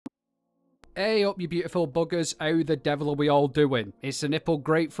Hey up you beautiful buggers, how the devil are we all doing? It's the Nipple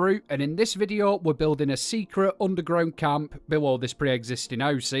Grapefruit, and in this video we're building a secret underground camp below this pre-existing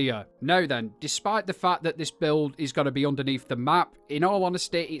house here. Now then, despite the fact that this build is going to be underneath the map, in all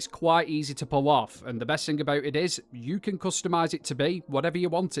honesty it's quite easy to pull off, and the best thing about it is, you can customise it to be whatever you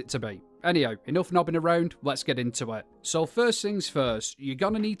want it to be. Anyhow, enough knobbing around, let's get into it. So first things first, you're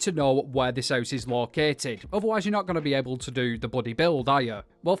going to need to know where this house is located, otherwise you're not going to be able to do the bloody build, are you?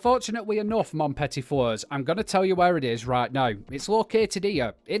 Well, fortunately enough, mon petit fleurs, I'm going to tell you where it is right now. It's located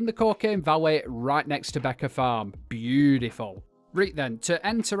here, in the Cocaine Valley, right next to Becker Farm. Beautiful. Right then, to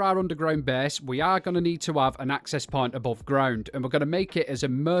enter our underground base, we are going to need to have an access point above ground, and we're going to make it as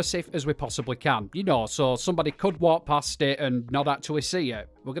immersive as we possibly can. You know, so somebody could walk past it and not actually see it.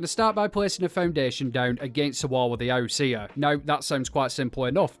 We're going to start by placing a foundation down against the wall of the house here. Now, that sounds quite simple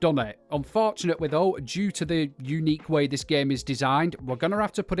enough, doesn't it? Unfortunately though, due to the unique way this game is designed, we're going to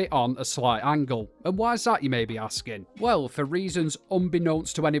have to put it on a slight angle. And why is that, you may be asking? Well, for reasons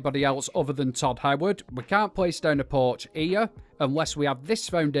unbeknownst to anybody else other than Todd Howard, we can't place down a porch here unless we have this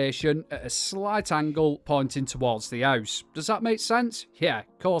foundation at a slight angle pointing towards the house. Does that make sense? Yeah,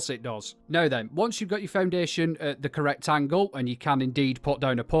 of course it does. Now then, once you've got your foundation at the correct angle, and you can indeed put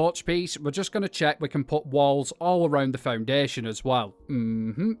down a porch piece, we're just going to check we can put walls all around the foundation as well.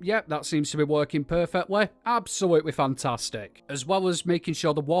 Yep, that seems to be working perfectly. Absolutely fantastic. As well as making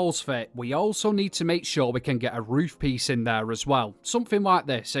sure the walls fit, we also need to make sure we can get a roof piece in there as well. Something like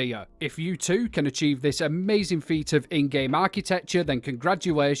this here. If you too can achieve this amazing feat of in-game architecture, then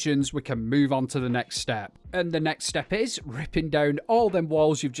congratulations, we can move on to the next step. And the next step is ripping down all them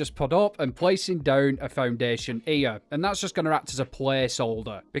walls you've just put up and placing down a foundation here. And that's just going to act as a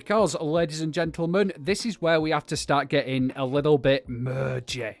placeholder. Because, ladies and gentlemen, this is where we have to start getting a little bit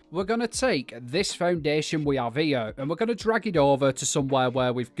mergy. We're going to take this foundation we have here and we're going to drag it over to somewhere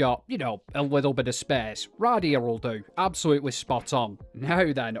where we've got, you know, a little bit of space. Right here will do. Absolutely spot on.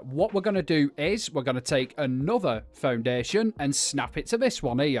 Now then, what we're going to do is we're going to take another foundation and snap it to this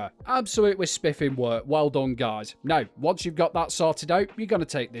one here. Absolutely spiffing work. Well done, guys. Now, once you've got that sorted out, you're going to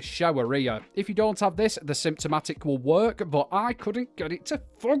take this shower here. If you don't have this, the symptomatic will work, but I couldn't get it to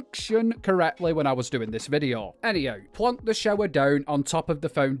function correctly when I was doing this video. Anyhow, plonk the shower down on top of the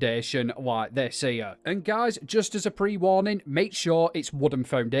foundation like this here. And guys, just as a pre-warning, make sure it's wooden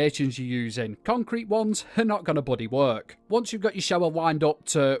foundations you're using. Concrete ones are not going to bloody work. Once you've got your shower lined up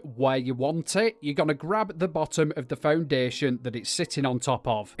to where you want it, you're going to grab the bottom of the foundation that it's sitting on top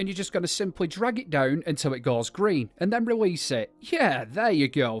of, and you're just going to simply drag it down until it goes green, and then release it. Yeah, there you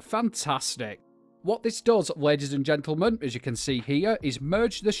go. Fantastic. What this does, ladies and gentlemen, as you can see here, is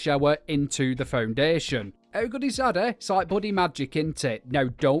merge the shower into the foundation. How good is that, eh? It's like bloody magic, isn't it? Now,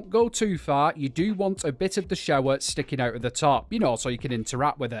 don't go too far. You do want a bit of the shower sticking out of the top, you know, so you can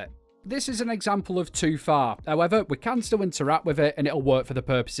interact with it. This is an example of too far. However, we can still interact with it and it'll work for the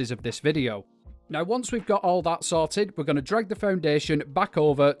purposes of this video. Now, once we've got all that sorted, we're going to drag the foundation back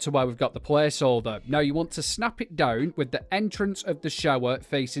over to where we've got the placeholder. Now, you want to snap it down with the entrance of the shower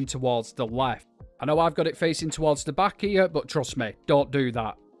facing towards the left. I know I've got it facing towards the back here, but trust me, don't do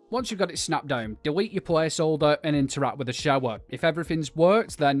that. Once you've got it snapped down, delete your placeholder and interact with the shower. If everything's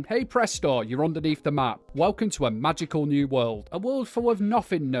worked, then hey presto, you're underneath the map. Welcome to a magical new world. A world full of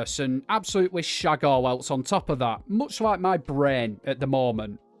nothingness and absolutely shag all else on top of that, much like my brain at the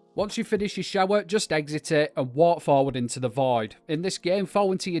moment. Once you finish your shower, just exit it and walk forward into the void. In this game,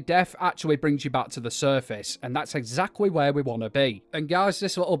 falling to your death actually brings you back to the surface, and that's exactly where we want to be. And guys,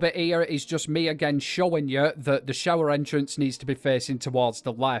 this little bit here is just me again showing you that the shower entrance needs to be facing towards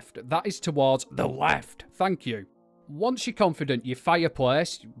the left. That is towards the left. Thank you. Once you're confident your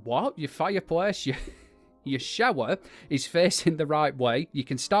fireplace... What? Your fireplace? Your shower is facing the right way, you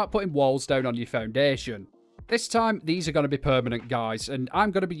can start putting walls down on your foundation. This time, these are going to be permanent, guys, and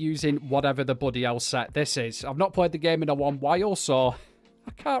I'm going to be using whatever the bloody hell set this is. I've not played the game in a long while, so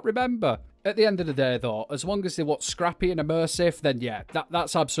I can't remember. At the end of the day, though, as long as they look scrappy and immersive, then yeah,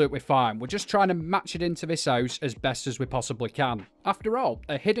 that's absolutely fine. We're just trying to match it into this house as best as we possibly can. After all,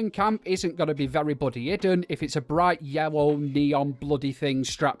 a hidden camp isn't going to be very bloody hidden if it's a bright yellow neon bloody thing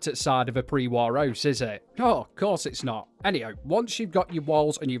strapped at the side of a pre-war house, is it? Oh, of course it's not. Anyhow, once you've got your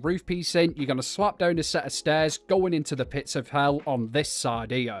walls and your roof piece in, you're going to slap down a set of stairs going into the pits of hell on this side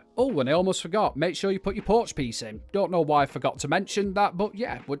here. Oh, and I almost forgot, make sure you put your porch piece in. Don't know why I forgot to mention that, but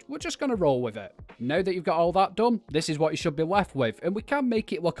yeah, we're just going to roll with it. Now that you've got all that done, this is what you should be left with, and we can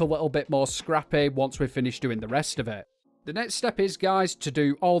make it look a little bit more scrappy once we finish doing the rest of it. The next step is, guys, to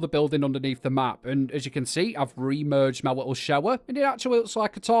do all the building underneath the map, and as you can see, I've re-merged my little shower, and it actually looks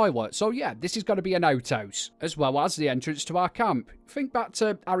like a toilet, so yeah, this is going to be an outhouse, as well as the entrance to our camp. Think back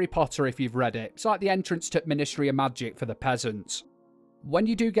to Harry Potter if you've read it. It's like the entrance to Ministry of Magic for the peasants. When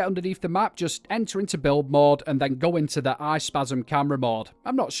you do get underneath the map, just enter into build mode and then go into the eye spasm camera mode.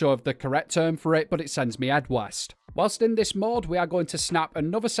 I'm not sure of the correct term for it, but it sends me head west. Whilst in this mode, we are going to snap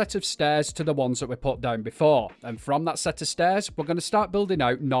another set of stairs to the ones that we put down before. And from that set of stairs, we're going to start building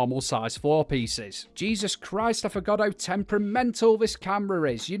out normal size floor pieces. Jesus Christ, I forgot how temperamental this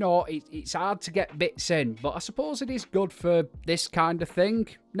camera is. You know, it's hard to get bits in, but I suppose it is good for this kind of thing.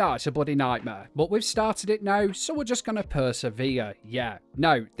 No, it's a bloody nightmare. But we've started it now, so we're just going to persevere. Yeah.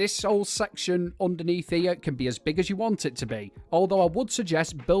 Now, this whole section underneath here can be as big as you want it to be. Although I would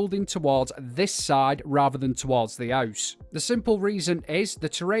suggest building towards this side rather than towards the house. The simple reason is the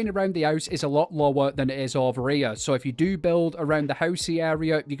terrain around the house is a lot lower than it is over here. So if you do build around the housey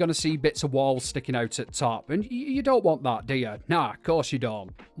area, you're going to see bits of walls sticking out at top. And you don't want that, do you? Nah, of course you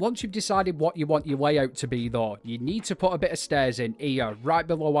don't. Once you've decided what you want your layout to be though, you need to put a bit of stairs in here, right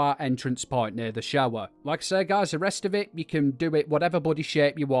below our entrance point near the shower. Like I say, guys, the rest of it, you can do it whatever bloody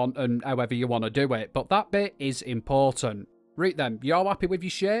shape you want and however you want to do it. But that bit is important. Right then, you all happy with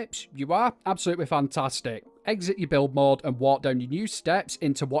your shapes? You are? Absolutely fantastic. Exit your build mode and walk down your new steps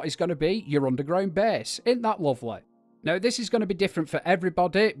into what is going to be your underground base. Isn't that lovely? Now, this is going to be different for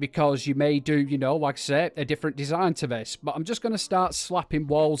everybody because you may do, you know, like I say, a different design to this. But I'm just going to start slapping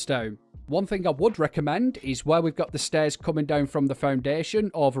walls down. One thing I would recommend is where we've got the stairs coming down from the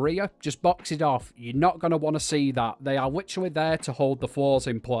foundation over here, just box it off. You're not going to want to see that. They are literally there to hold the floors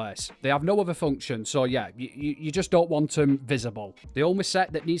in place. They have no other function, so yeah, you just don't want them visible. The only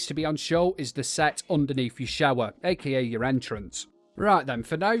set that needs to be on show is the set underneath your shower, aka your entrance. Right then,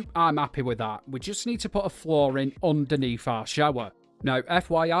 for now, I'm happy with that. We just need to put a floor in underneath our shower. Now,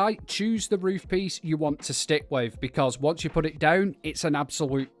 FYI, choose the roof piece you want to stick with, because once you put it down, it's an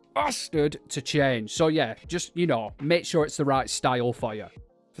absolute bastard to change. So yeah, just, you know, make sure it's the right style for you.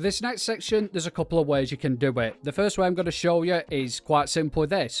 For this next section, there's a couple of ways you can do it. The first way I'm going to show you is quite simply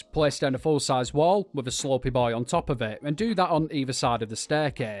this. Place down a full-size wall with a slopey boy on top of it, and do that on either side of the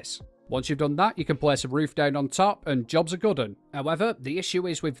staircase. Once you've done that, you can place a roof down on top, and job's a good one. However, the issue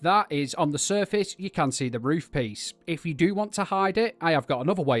is with that is on the surface, you can see the roof piece. If you do want to hide it, I have got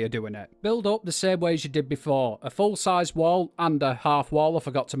another way of doing it. Build up the same way as you did before. A full-size wall and a half wall, I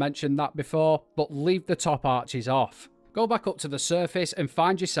forgot to mention that before, but leave the top arches off. Go back up to the surface and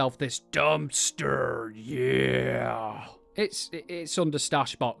find yourself this dumpster. Yeah. It's under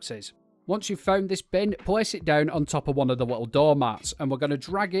stash boxes. Once you've found this bin, place it down on top of one of the little doormats, and we're going to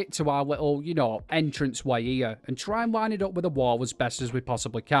drag it to our little, you know, entrance way here, and try and line it up with the wall as best as we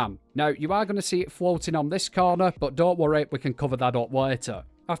possibly can. Now, you are going to see it floating on this corner, but don't worry, we can cover that up later.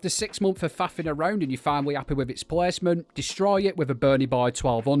 After 6 months of faffing around and you're finally happy with its placement, destroy it with a Bernie Boy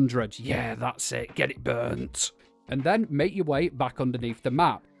 1200. Yeah, that's it, get it burnt. And then make your way back underneath the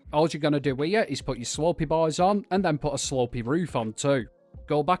map. All you're going to do here is put your slopey boys on, and then put a slopey roof on too.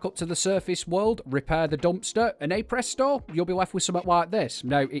 Go back up to the surface world, repair the dumpster, and hey presto, you'll be left with something like this.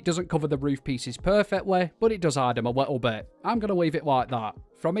 Now, it doesn't cover the roof pieces perfectly, but it does hide them a little bit. I'm going to leave it like that.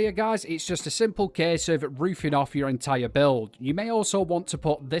 From here, guys, it's just a simple case of roofing off your entire build. You may also want to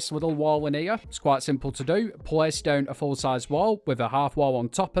put this little wall in here. It's quite simple to do. Place down a full-size wall with a half wall on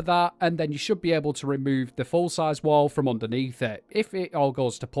top of that, and then you should be able to remove the full-size wall from underneath it, if it all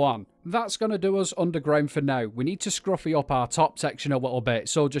goes to plan. That's going to do us underground for now. We need to scruffy up our top section a little bit,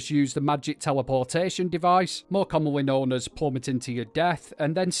 so just use the magic teleportation device, more commonly known as plummeting to your death,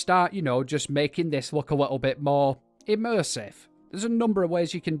 and then start, you know, just making this look a little bit more immersive. There's a number of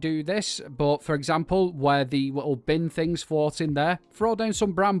ways you can do this, but for example, where the little bin thing's floating there, throw down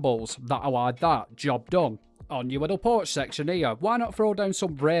some brambles. That'll hide that. Job done. On your little porch section here, why not throw down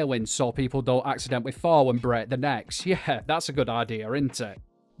some railings so people don't accidentally fall and break their necks? Yeah, that's a good idea, isn't it?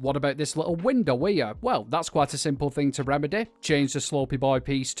 What about this little window here? Well, that's quite a simple thing to remedy. Change the slopey boy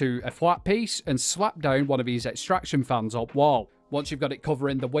piece to a flat piece and slap down one of these extraction fans up wall. Once you've got it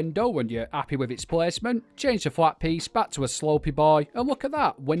covering the window and you're happy with its placement, change the flat piece back to a slopey boy, and look at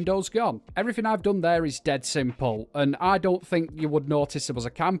that, window's gone. Everything I've done there is dead simple, and I don't think you would notice there was a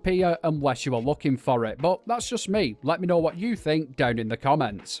camp here unless you were looking for it, but that's just me. Let me know what you think down in the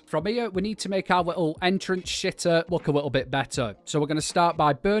comments. From here, we need to make our little entrance shitter look a little bit better. So we're going to start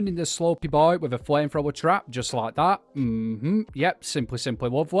by burning the slopey boy with a flamethrower trap, just like that. Yep, simply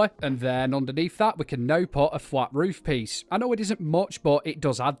lovely. And then underneath that, we can now put a flat roof piece. I know it isn't much, but it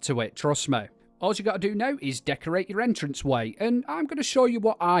does add to it, trust me. All you got to do now is decorate your entranceway, and I'm going to show you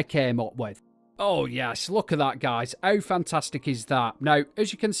what I came up with. Oh yes, look at that guys, how fantastic is that? Now,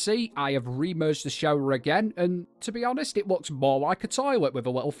 as you can see, I have remerged the shower again, and to be honest, it looks more like a toilet with a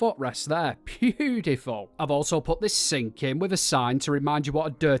little footrest there. Beautiful. I've also put this sink in with a sign to remind you what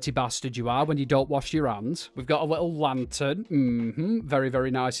a dirty bastard you are when you don't wash your hands. We've got a little lantern, very, very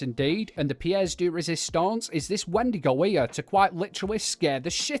nice indeed, and the pièce de résistance is this Wendigo here to quite literally scare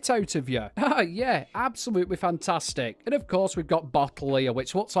the shit out of you. Ah yeah, absolutely fantastic. And of course, we've got Bottle here,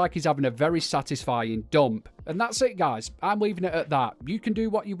 which looks like he's having a very satisfying dump. And that's it guys, I'm leaving it at that. You can do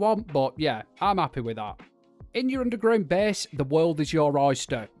what you want, but yeah, I'm happy with that. In your underground base, the world is your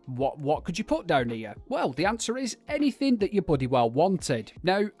oyster. What could you put down here? Well, the answer is anything that your buddy well wanted.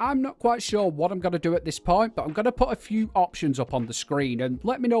 Now, I'm not quite sure what I'm going to do at this point, but I'm going to put a few options up on the screen and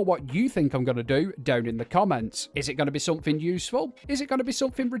let me know what you think I'm going to do down in the comments. Is it going to be something useful? Is it going to be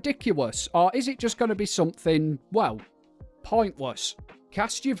something ridiculous? Or is it just going to be something, well, pointless?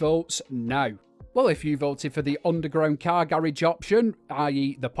 Cast your votes now. Well, if you voted for the underground car garage option,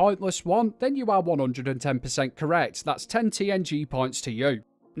 i.e. the pointless one, then you are 110% correct. That's 10 TNG points to you.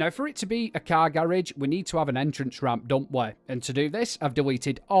 Now, for it to be a car garage, we need to have an entrance ramp, don't we? And to do this, I've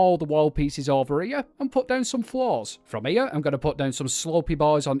deleted all the wall pieces over here and put down some floors. From here, I'm going to put down some slopey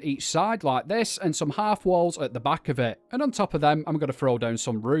boys on each side like this and some half walls at the back of it. And on top of them, I'm going to throw down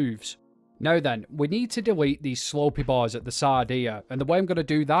some roofs. Now then, we need to delete these slopey bars at the side here, and the way I'm going to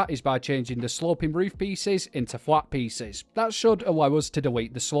do that is by changing the sloping roof pieces into flat pieces. That should allow us to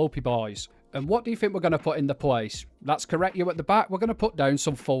delete the slopey bars. And what do you think we're going to put in the place? That's correct, you at the back, we're going to put down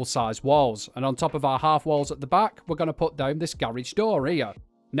some full-size walls, and on top of our half walls at the back, we're going to put down this garage door here.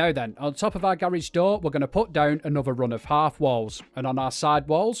 Now then, on top of our garage door, we're going to put down another run of half walls. And on our side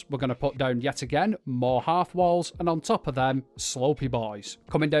walls, we're going to put down yet again more half walls. And on top of them, slopey boys.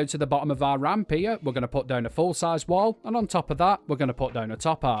 Coming down to the bottom of our ramp here, we're going to put down a full-size wall. And on top of that, we're going to put down a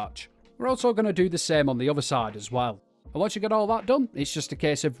top arch. We're also going to do the same on the other side as well. And once you get all that done, it's just a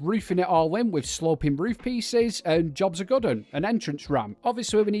case of roofing it all in with sloping roof pieces and jobs are good un. An entrance ramp.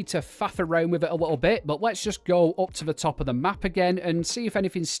 Obviously, we need to faff around with it a little bit, but let's just go up to the top of the map again and see if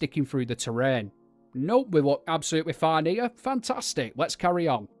anything's sticking through the terrain. Nope, we look absolutely fine here. Fantastic. Let's carry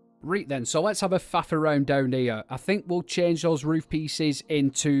on. Right then, so let's have a faff around down here. I think we'll change those roof pieces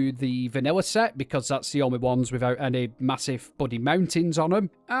into the vanilla set because that's the only ones without any massive bloody mountains on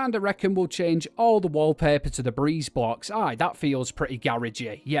them. And I reckon we'll change all the wallpaper to the breeze blocks. Aye, that feels pretty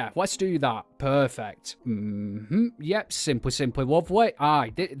garagey. Yeah, let's do that. Perfect. Yep, simply lovely.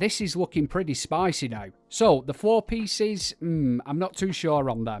 Aye, this is looking pretty spicy now. So, the floor pieces, I'm not too sure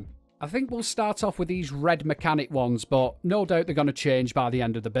on them. I think we'll start off with these red mechanic ones, but no doubt they're going to change by the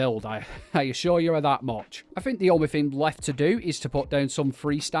end of the build. I assure you of that much. I think the only thing left to do is to put down some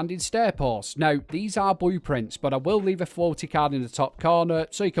freestanding stair posts. Now, these are blueprints, but I will leave a floaty card in the top corner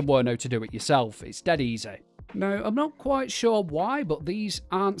so you can learn how to do it yourself. It's dead easy. Now, I'm not quite sure why, but these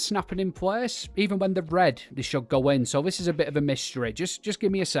aren't snapping in place. Even when they're red, they should go in, so this is a bit of a mystery. Just give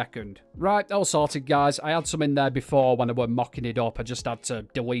me a second. Right, all sorted, guys. I had some in there before when I were mocking it up. I just had to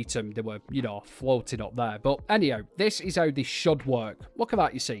delete them. They were, you know, floating up there. But anyhow, this is how they should work. Look at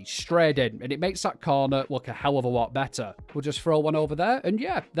that, you see, straight in, and it makes that corner look a hell of a lot better. We'll just throw one over there, and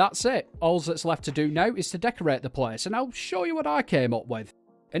yeah, that's it. All that's left to do now is to decorate the place, and I'll show you what I came up with.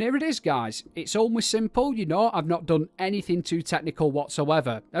 And here it is, guys. It's almost simple, you know. I've not done anything too technical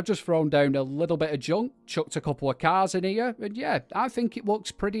whatsoever. I've just thrown down a little bit of junk, chucked a couple of cars in here, and yeah, I think it looks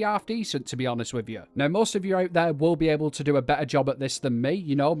pretty half decent, to be honest with you. Now, most of you out there will be able to do a better job at this than me,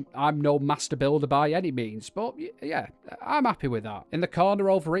 you know. I'm no master builder by any means, but yeah, I'm happy with that. In the corner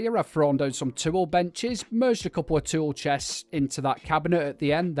over here, I've thrown down some tool benches, merged a couple of tool chests into that cabinet at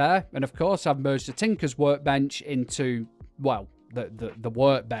the end there, and of course, I've merged a tinker's workbench into, well, the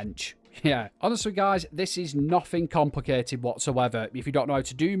workbench. Yeah, honestly guys, this is nothing complicated whatsoever. If you don't know how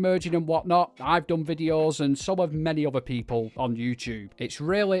to do merging and whatnot, I've done videos and so have many other people on YouTube. It's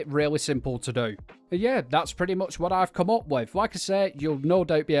really, really simple to do. Yeah, that's pretty much what I've come up with. Like I say, you'll no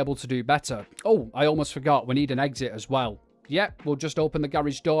doubt be able to do better. Oh, I almost forgot, we need an exit as well. Yep, we'll just open the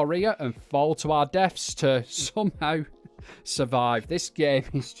garage door here and fall to our deaths to somehow survive. This game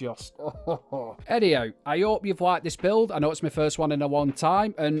is just... Anyhow, I hope you've liked this build. I know it's my first one in a long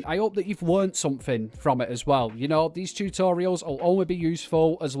time, and I hope that you've learned something from it as well. You know, these tutorials will only be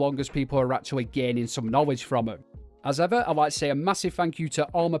useful as long as people are actually gaining some knowledge from them. As ever, I'd like to say a massive thank you to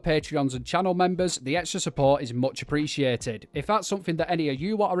all my Patreons and channel members. The extra support is much appreciated. If that's something that any of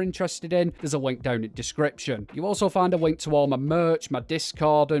you are interested in, there's a link down in the description. You also find a link to all my merch, my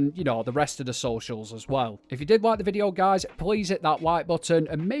Discord, and, you know, the rest of the socials as well. If you did like the video, guys, please hit that like button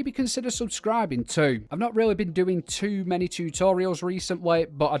and maybe consider subscribing too. I've not really been doing too many tutorials recently,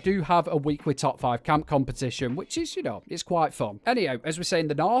 but I do have a weekly top 5 camp competition, which is, you know, it's quite fun. Anyhow, as we say in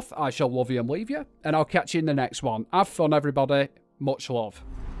the north, I shall love you and leave you, and I'll catch you in the next one. Have fun, everybody. Much love.